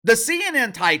The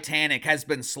CNN Titanic has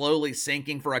been slowly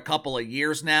sinking for a couple of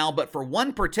years now, but for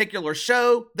one particular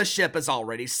show, the ship has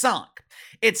already sunk.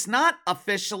 It's not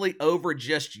officially over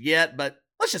just yet, but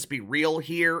let's just be real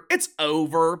here. It's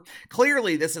over.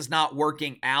 Clearly, this is not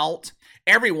working out.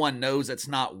 Everyone knows it's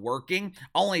not working.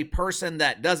 Only person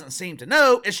that doesn't seem to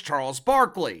know is Charles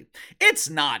Barkley. It's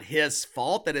not his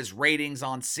fault that his ratings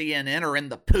on CNN are in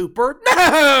the pooper.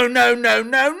 No, no, no,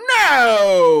 no,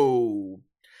 no!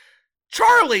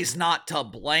 Charlie's not to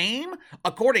blame.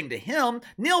 According to him,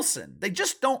 Nielsen, they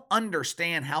just don't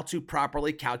understand how to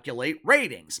properly calculate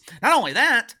ratings. Not only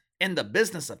that, in the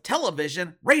business of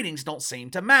television, ratings don't seem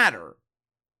to matter.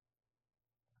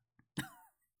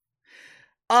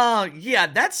 Yeah,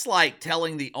 that's like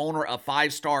telling the owner of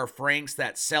 5-Star Frank's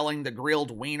that selling the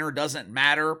grilled wiener doesn't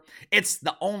matter. It's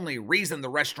the only reason the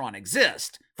restaurant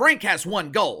exists. Frank has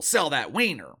one goal: sell that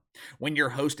wiener. When you're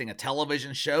hosting a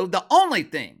television show, the only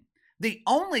thing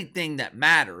that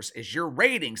matters is your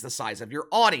ratings, the size of your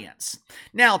audience.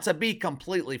 Now, to be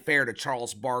completely fair to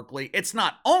Charles Barkley, it's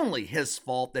not only his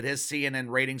fault that his CNN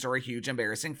ratings are a huge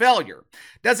embarrassing failure.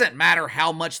 Doesn't matter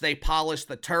how much they polish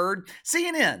the turd,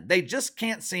 CNN, they just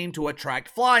can't seem to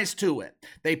attract flies to it.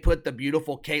 They put the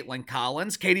beautiful Caitlin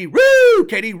Collins, Katie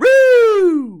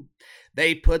Roo!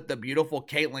 They put the beautiful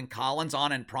Caitlin Collins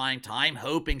on in prime time,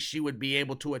 hoping she would be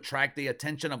able to attract the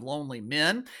attention of lonely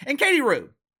men. And Katie Roo,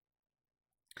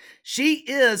 she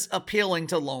is appealing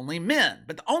to lonely men,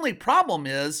 but the only problem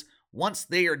is once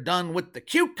they are done with the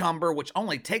cucumber, which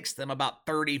only takes them about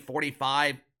 30,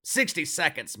 45, 60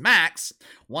 seconds max,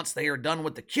 once they are done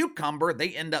with the cucumber, they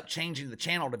end up changing the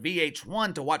channel to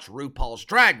VH1 to watch RuPaul's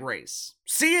Drag Race.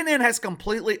 CNN has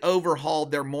completely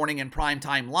overhauled their morning and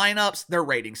primetime lineups. Their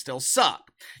ratings still suck.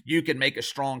 You can make a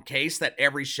strong case that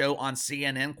every show on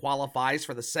CNN qualifies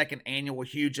for the second annual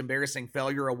Huge Embarrassing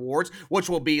Failure Awards, which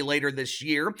will be later this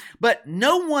year, but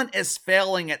no one is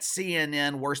failing at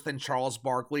CNN worse than Charles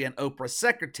Barkley and Oprah's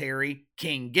secretary,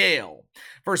 King Gale.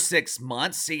 For 6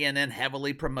 months, CNN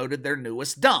heavily promoted their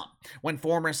newest dump. When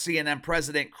former CNN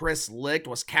president Chris Licht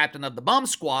was captain of the bum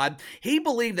squad, he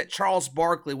believed that Charles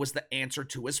Barkley was the answer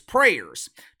to his prayers.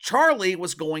 Charlie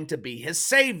was going to be his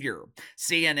savior.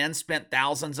 CNN spent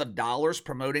thousands of dollars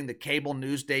promoting the cable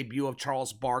news debut of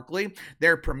Charles Barkley.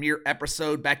 Their premiere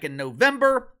episode back in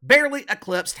November barely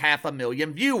eclipsed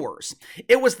 500,000 viewers.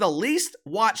 It was the least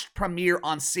watched premiere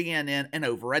on CNN in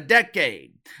over a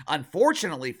decade.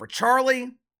 Unfortunately for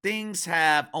Charlie, things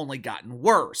have only gotten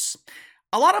worse.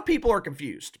 A lot of people are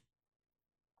confused.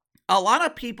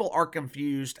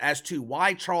 As to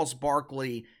why Charles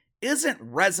Barkley isn't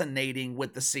resonating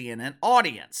with the CNN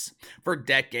audience. For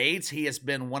decades, he has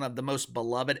been one of the most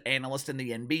beloved analysts in the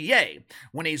NBA.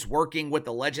 When he's working with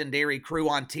the legendary crew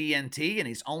on TNT and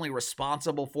he's only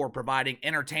responsible for providing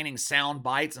entertaining sound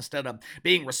bites instead of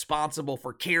being responsible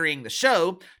for carrying the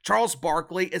show, Charles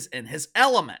Barkley is in his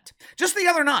element. Just the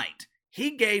other night,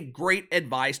 he gave great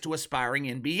advice to aspiring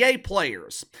NBA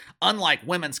players. Unlike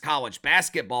women's college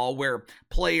basketball, where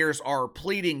players are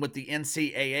pleading with the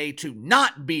NCAA to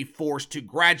not be forced to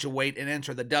graduate and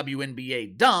enter the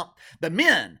WNBA dump, the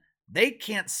men, they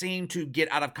can't seem to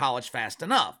get out of college fast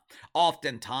enough.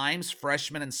 Oftentimes,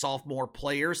 freshmen and sophomore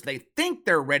players, they think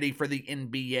they're ready for the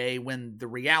NBA when the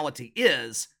reality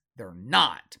is they're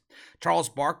not. Charles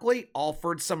Barkley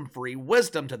offered some free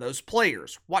wisdom to those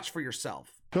players. Watch for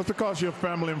yourself. Just because your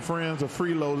family and friends are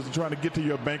freeloaders and trying to get to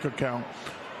your bank account,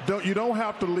 you don't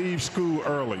have to leave school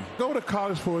early. Go to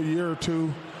college for a year or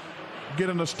two, get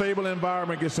in a stable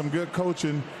environment, get some good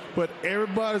coaching, but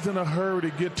everybody's in a hurry to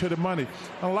get to the money.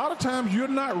 And a lot of times you're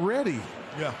not ready.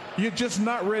 Yeah. You're just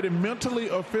not ready mentally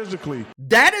or physically.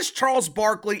 That is Charles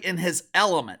Barkley in his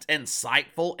element.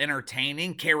 Insightful,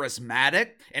 entertaining,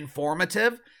 charismatic,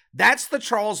 informative. That's the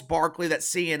Charles Barkley that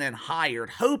CNN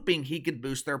hired, hoping he could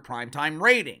boost their primetime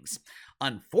ratings.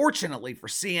 Unfortunately for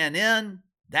CNN,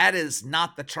 that is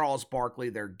not the Charles Barkley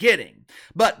they're getting.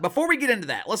 But before we get into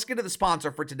that, let's get to the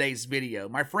sponsor for today's video,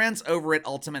 my friends over at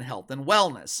Ultimate Health and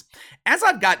Wellness. As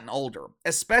I've gotten older,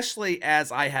 especially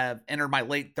as I have entered my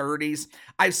late 30s,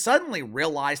 I've suddenly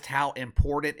realized how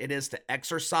important it is to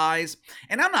exercise.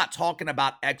 And I'm not talking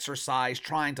about exercise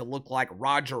trying to look like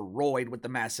Roger Royd with the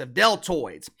massive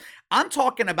deltoids. I'm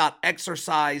talking about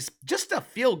exercise just to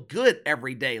feel good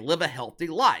every day, live a healthy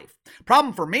life.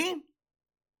 Problem for me?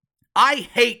 I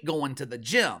hate going to the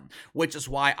gym, which is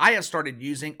why I have started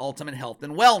using Ultimate Health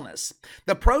and Wellness.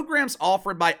 The programs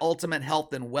offered by Ultimate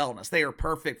Health and Wellness, they are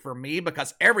perfect for me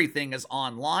because everything is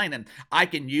online and I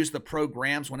can use the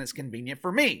programs when it's convenient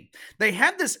for me. They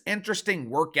have this interesting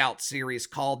workout series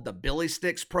called the Billy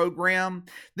Sticks program.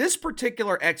 This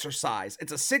particular exercise,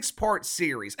 it's a 6-part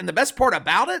series, and the best part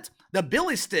about it, the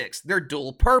Billy Sticks, they're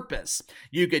dual purpose.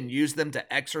 You can use them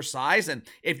to exercise, and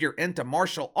if you're into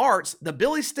martial arts, the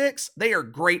Billy Sticks, they are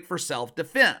great for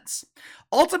self-defense.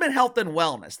 Ultimate Health and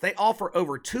Wellness, they offer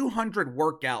over 200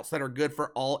 workouts that are good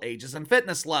for all ages and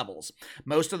fitness levels.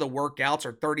 Most of the workouts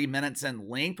are 30 minutes in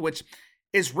length, which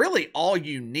is really all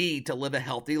you need to live a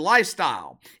healthy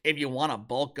lifestyle. If you want to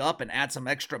bulk up and add some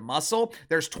extra muscle,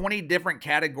 there's 20 different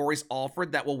categories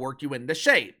offered that will work you into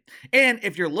shape. And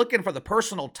if you're looking for the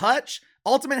personal touch,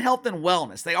 Ultimate Health and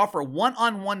Wellness, they offer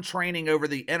one-on-one training over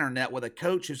the internet with a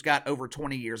coach who's got over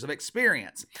 20 years of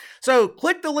experience. So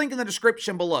click the link in the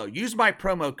description below. Use my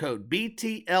promo code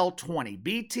BTL20,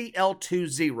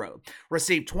 BTL20.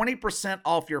 Receive 20%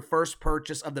 off your first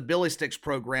purchase of the Billy Sticks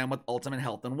program with Ultimate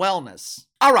Health and Wellness.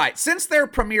 All right, since their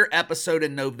premiere episode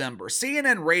in November,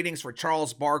 CNN ratings for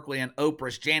Charles Barkley and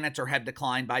Oprah's janitor have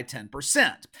declined by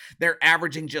 10%. They're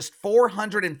averaging just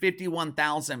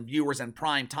 451,000 viewers in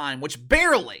prime time, which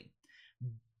barely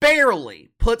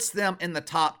puts them in the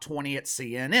top 20 at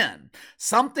CNN.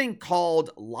 Something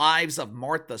called Lives of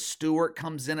Martha Stewart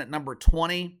comes in at number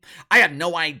 20. I have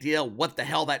no idea what the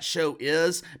hell that show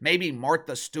is. Maybe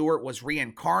Martha Stewart was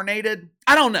reincarnated.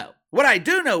 I don't know. What I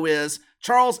do know is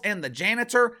Charles and the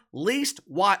Janitor, least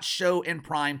watched show in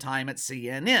prime time at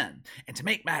CNN. And to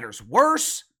make matters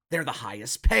worse, they're the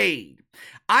highest paid.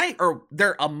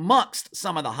 They're amongst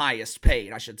some of the highest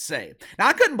paid, I should say. Now,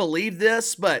 I couldn't believe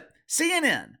this, but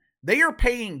CNN, they are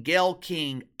paying Gayle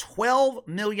King $12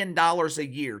 million a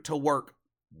year to work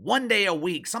one day a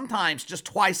week, sometimes just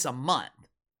twice a month.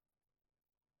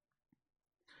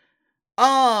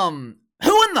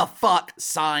 Who in the fuck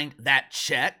signed that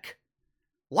check?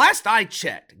 Last I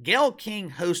checked, Gayle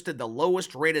King hosted the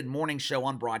lowest rated morning show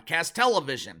on broadcast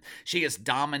television. She is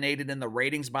dominated in the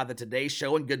ratings by the Today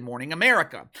Show and Good Morning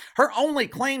America. Her only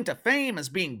claim to fame is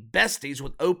being besties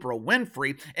with Oprah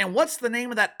Winfrey. And what's the name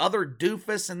of that other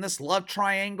doofus in this love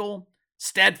triangle?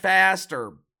 Steadfast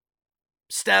or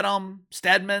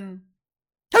Stedman?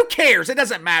 Who cares? It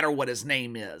doesn't matter what his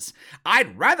name is.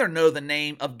 I'd rather know the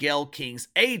name of Gayle King's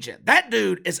agent. That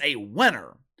dude is a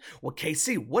winner. Well,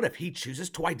 Casey, what if he chooses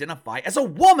to identify as a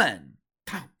woman?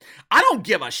 I don't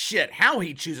give a shit how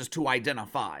he chooses to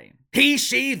identify. He,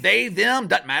 she, they, them,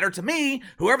 doesn't matter to me.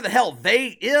 Whoever the hell they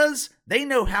is, they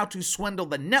know how to swindle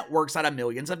the networks out of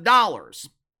millions of dollars.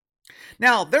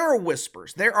 Now, there are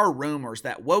whispers, there are rumors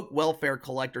that woke welfare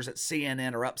collectors at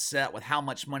CNN are upset with how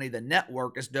much money the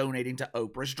network is donating to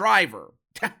Oprah's driver.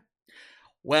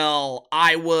 Well,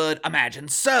 I would imagine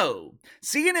so.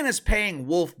 CNN is paying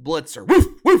Wolf Blitzer. Woof,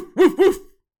 woof, woof, woof.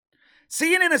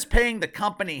 CNN is paying the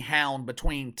company hound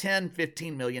between $10 to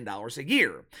 $15 million a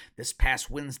year. This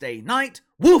past Wednesday night,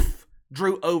 Woof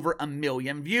drew over 1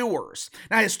 million viewers.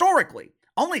 Now, historically,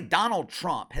 only Donald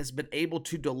Trump has been able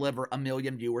to deliver 1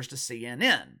 million viewers to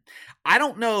CNN. I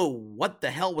don't know what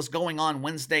the hell was going on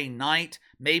Wednesday night.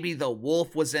 Maybe the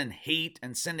wolf was in heat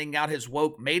and sending out his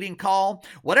woke mating call.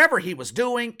 Whatever he was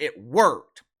doing, it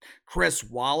worked. Chris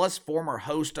Wallace, former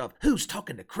host of Who's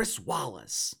Talking to Chris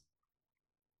Wallace?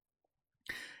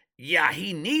 Yeah,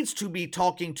 he needs to be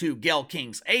talking to Gayle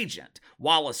King's agent,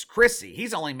 Wallace Chrissy.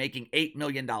 He's only making $8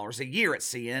 million a year at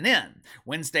CNN.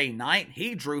 Wednesday night,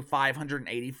 he drew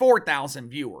 584,000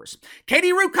 viewers.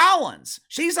 Katie Rue Collins,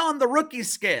 she's on the rookie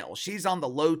scale. She's on the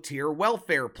low-tier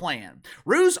welfare plan.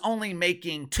 Rue's only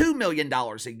making $2 million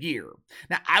a year.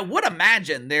 Now, I would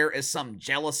imagine there is some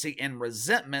jealousy and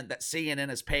resentment that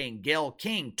CNN is paying Gayle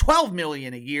King $12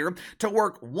 million a year to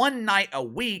work one night a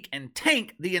week and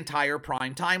tank the entire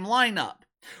primetime lineup.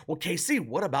 Well, KC,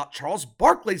 what about Charles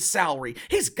Barkley's salary?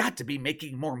 He's got to be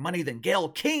making more money than Gayle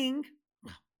King.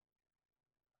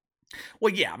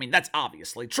 Well, yeah, I mean, that's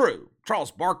obviously true.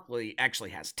 Charles Barkley actually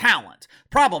has talent.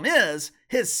 Problem is,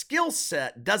 his skill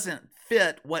set doesn't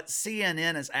fit what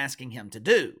CNN is asking him to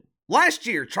do. Last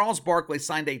year, Charles Barkley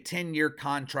signed a 10-year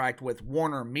contract with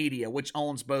Warner Media, which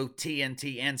owns both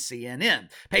TNT and CNN.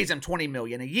 Pays him $20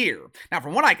 million a year. Now,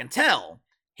 from what I can tell,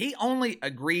 he only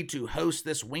agreed to host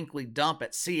this Winkley dump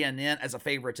at CNN as a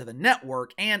favor to the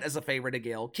network and as a favor to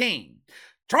Gayle King.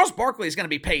 Charles Barkley is going to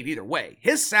be paid either way.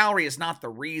 His salary is not the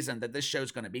reason that this show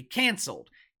is going to be canceled.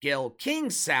 Gayle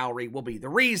King's salary will be the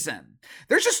reason.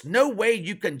 There's just no way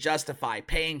you can justify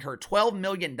paying her $12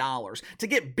 million to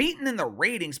get beaten in the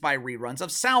ratings by reruns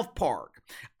of South Park.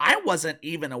 I wasn't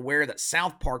even aware that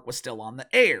South Park was still on the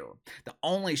air. The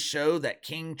only show that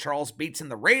King Charles beats in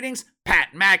the ratings, Pat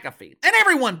McAfee. And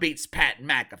everyone beats Pat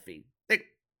McAfee.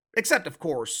 Except, of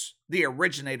course, the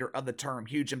originator of the term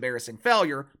huge embarrassing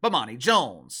failure, Bomani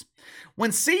Jones.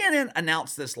 When CNN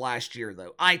announced this last year,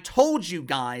 though, I told you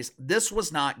guys this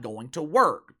was not going to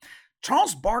work.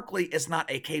 Charles Barkley is not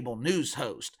a cable news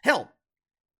host. Hell,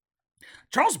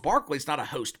 Charles Barkley's not a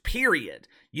host, period.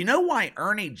 You know why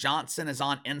Ernie Johnson is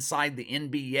on Inside the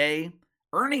NBA?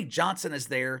 Ernie Johnson is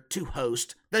there to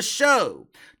host the show.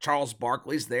 Charles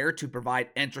Barkley's there to provide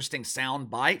interesting sound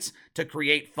bites, to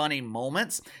create funny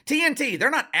moments. TNT, they're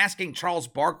not asking Charles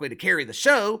Barkley to carry the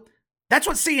show. That's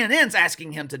what CNN's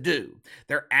asking him to do.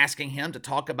 They're asking him to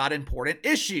talk about important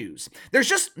issues. There's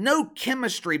just no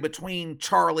chemistry between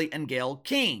Charlie and Gayle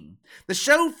King. The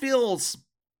show feels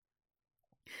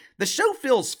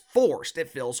forced. It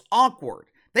feels awkward.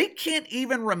 They can't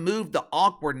even remove the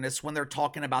awkwardness when they're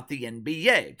talking about the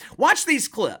NBA. Watch these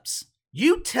clips.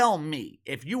 You tell me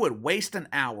if you would waste an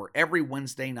hour every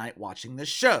Wednesday night watching this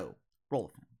show.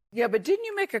 Roll it. Yeah, but didn't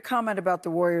you make a comment about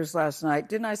the Warriors last night?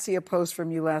 Didn't I see a post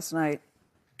from you last night?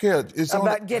 Gayle, it's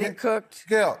about getting cooked?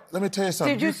 Gayle, let me tell you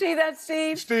something. Did you see that,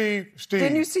 Steve? Steve.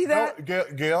 Didn't you see that? No,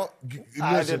 Gayle,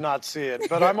 I did not see it,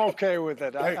 but I'm okay with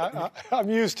it. I'm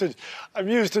used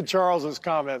to Charles's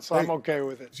comments, so I'm okay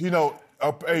with it. You know,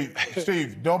 hey,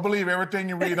 Steve, don't believe everything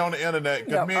you read on the internet.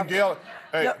 Because me and Gayle,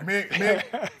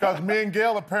 because me and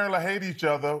Gayle apparently hate each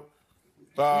other.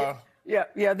 Yeah,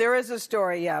 there is a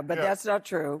story, but that's not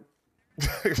true.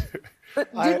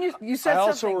 But didn't you said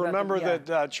I something also remember about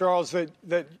that, Charles,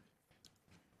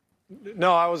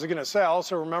 no, I was going to say, I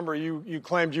also remember you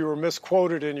claimed you were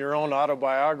misquoted in your own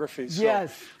autobiography. So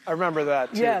yes. I remember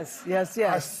that, too. Yes. Yes,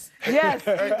 you did.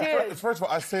 First of all,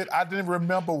 I said I didn't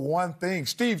remember one thing.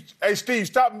 Steve,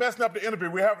 stop messing up the interview.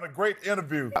 We're having a great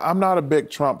interview. I'm not a big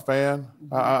Trump fan.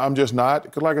 I'm just not.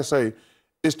 Because like I say,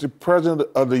 it's the president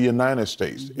of the United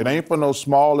States. Mm-hmm. It ain't for no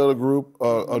small little group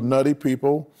of nutty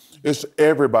people. It's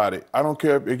everybody. I don't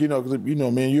care if, because me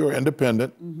and you are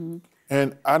independent. Mm-hmm.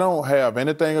 And I don't have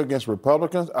anything against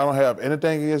Republicans. I don't have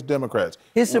anything against Democrats.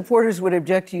 His supporters would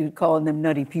object to you calling them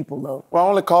nutty people, though. Well, I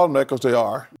only call them that because they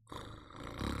are.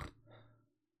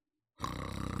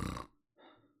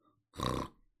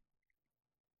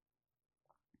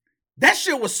 That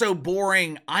shit was so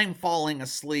boring, I'm falling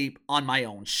asleep on my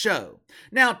own show.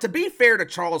 Now, to be fair to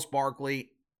Charles Barkley,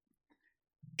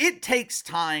 it takes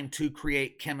time to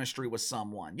create chemistry with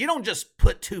someone. You don't just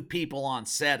put two people on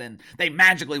set and they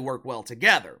magically work well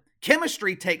together.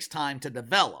 Chemistry takes time to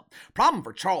develop. Problem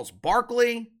for Charles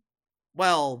Barkley?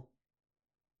 Well,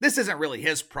 this isn't really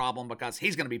his problem because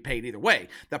he's going to be paid either way.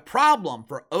 The problem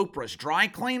for Oprah's dry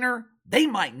cleaner? They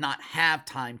might not have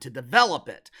time to develop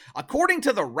it. According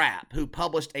to The Wrap, who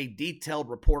published a detailed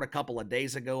report a couple of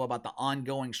days ago about the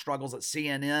ongoing struggles at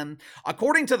CNN,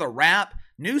 according to The Wrap,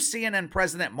 new CNN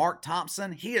president Mark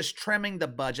Thompson, he is trimming the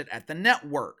budget at the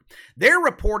network. They're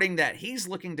reporting that he's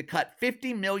looking to cut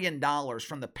 $50 million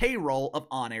from the payroll of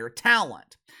on-air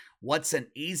talent. What's an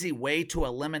easy way to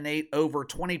eliminate over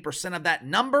 20% of that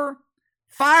number?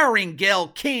 Firing Gayle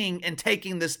King and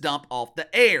taking this dump off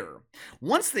the air.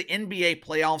 Once the NBA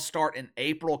playoffs start in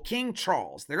April, King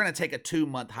Charles, they're going to take a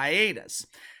 2-month hiatus.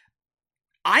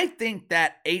 I think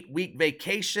that 8-week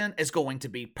vacation is going to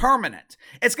be permanent.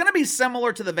 It's going to be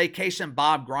similar to the vacation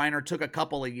Bob Greiner took a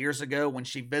couple of years ago when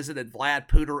she visited Vlad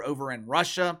Putin over in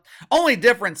Russia. Only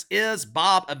difference is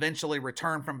Bob eventually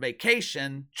returned from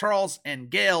vacation. Charles and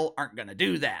Gayle aren't going to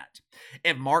do that.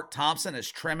 If Mark Thompson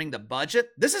is trimming the budget,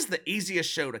 this is the easiest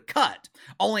show to cut.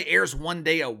 Only airs 1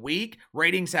 day a week.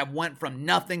 Ratings have went from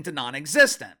nothing to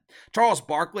non-existent. Charles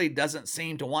Barkley doesn't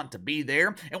seem to want to be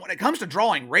there, and when it comes to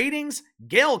drawing ratings,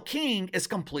 Gayle King is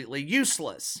completely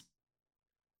useless.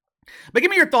 But give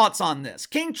me your thoughts on this.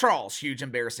 King Charles, huge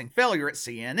embarrassing failure at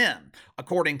CNN.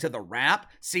 According to The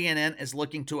Wrap, CNN is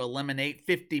looking to eliminate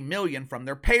 $50 million from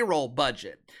their payroll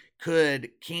budget.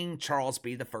 Could King Charles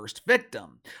be the first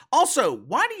victim? Also,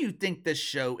 why do you think this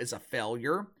show is a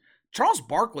failure? Charles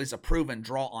Barkley's a proven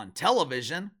draw on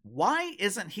television. Why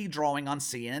isn't he drawing on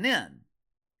CNN?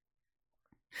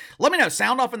 Let me know.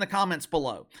 Sound off in the comments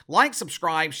below. Like,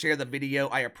 subscribe, share the video.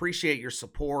 I appreciate your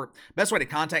support. Best way to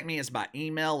contact me is by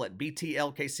email at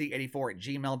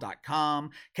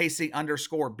btlkc84@gmail.com,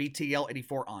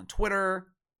 KC_BTL84 on Twitter.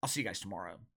 I'll see you guys tomorrow.